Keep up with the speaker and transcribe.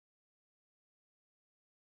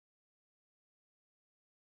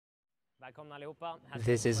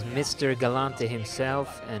This is Mr. Galante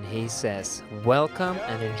himself, and he says, welcome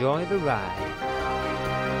and enjoy the ride.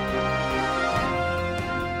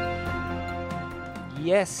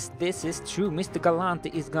 Yes, this is true. Mr.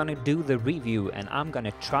 Galante is gonna do the review, and I'm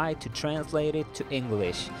gonna try to translate it to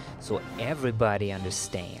English so everybody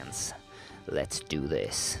understands. Let's do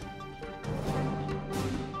this.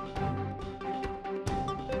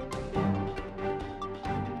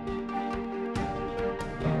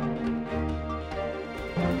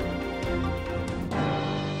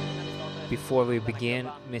 Before we begin,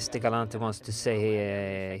 Mr. Galante wants to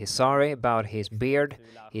say he's sorry about his beard.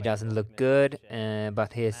 He doesn't look good,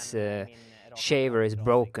 but his shaver is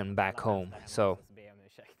broken back home. So,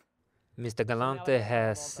 Mr. Galante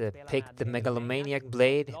has picked the Megalomaniac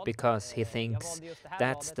blade because he thinks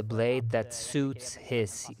that's the blade that suits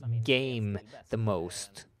his game the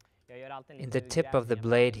most. In the tip of the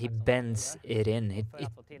blade he bends it in.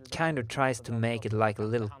 It kind of tries to make it like a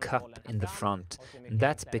little cup in the front. And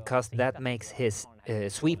that's because that makes his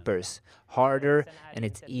sweepers harder and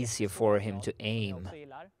it's easier for him to aim.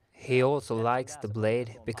 He also likes the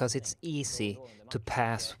blade because it's easy to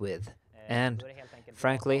pass with. And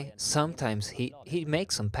frankly, sometimes he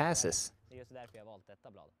makes some passes.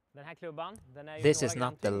 This is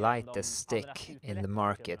not the lightest stick in the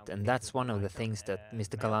market, and that's one of the things that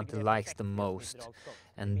Mr. Galante likes the most.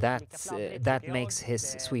 And that makes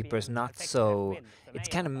his sweepers not so...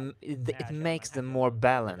 it makes them more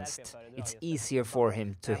balanced. It's easier for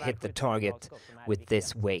him to hit the target with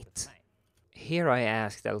this weight. Here I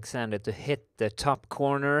asked Alexander to hit the top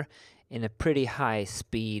corner in a pretty high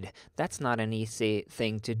speed. That's not an easy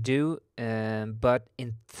thing to do, but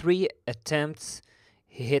in 3 attempts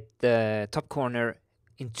he hit the top corner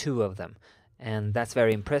in 2 of them, and that's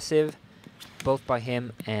very impressive, both by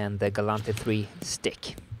him and the Galante 3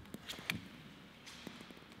 stick.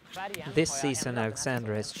 This season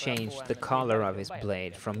Alexander has changed the color of his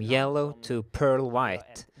blade from yellow to pearl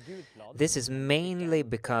white. This is mainly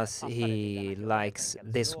because he likes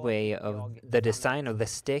this way of the design of the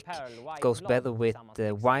stick. It goes better with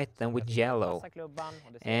white than with yellow.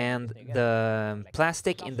 And the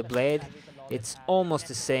plastic in the blade, it's almost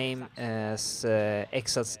the same as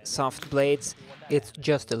Exel's soft blades. It's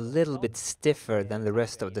just a little bit stiffer than the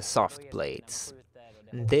rest of the soft blades.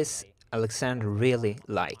 This Alexander really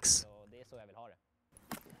likes.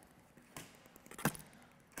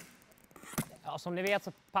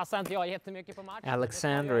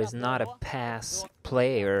 Alexander is not a pass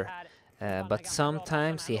player, but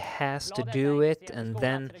sometimes he has to do it, and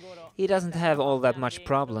then he doesn't have all that much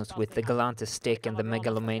problems with the Galante stick and the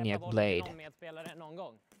Megalomaniac blade.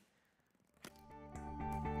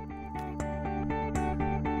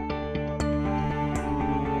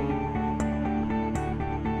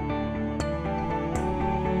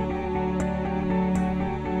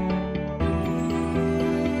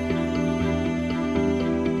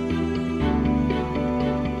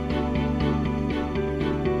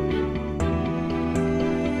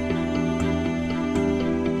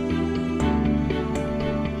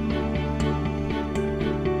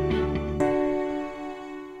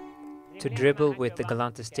 To dribble with the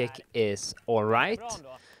Galante stick is alright,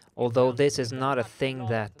 although this is not a thing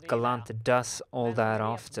that Galante does all that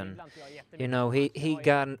often. You know, he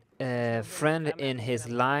got a friend in his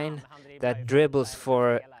line that dribbles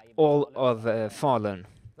for all of Falun.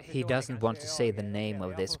 He doesn't want to say the name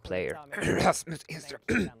of this player.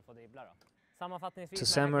 To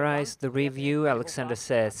summarize the review, Alexander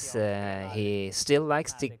says he still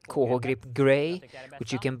likes the KH Grip Grey,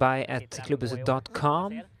 which you can buy at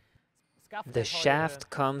KLUBBHUSET.com. The shaft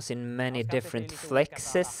comes in many different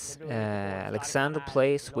flexes. Alexander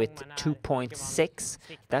plays with 2.6.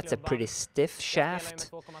 That's a pretty stiff shaft.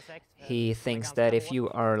 He thinks that if you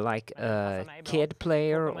are like a kid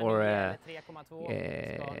player or a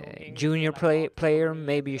junior player,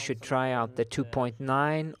 maybe you should try out the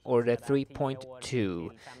 2.9 or the 3.2,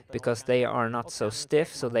 because they are not so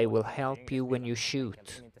stiff, so they will help you when you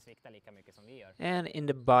shoot. And in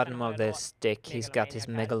the bottom of the stick he's got his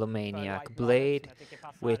Megalomaniac blade,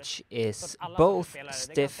 which is both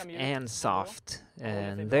stiff and soft,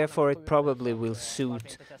 and therefore it probably will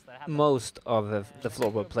suit most of the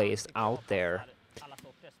floorball players out there.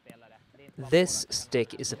 This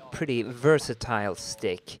stick is a pretty versatile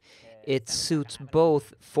stick. It suits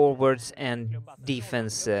both forwards and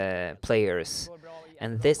defense players,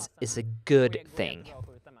 and this is a good thing.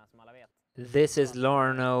 This is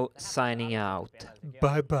Lorno signing out.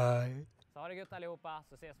 Bye bye.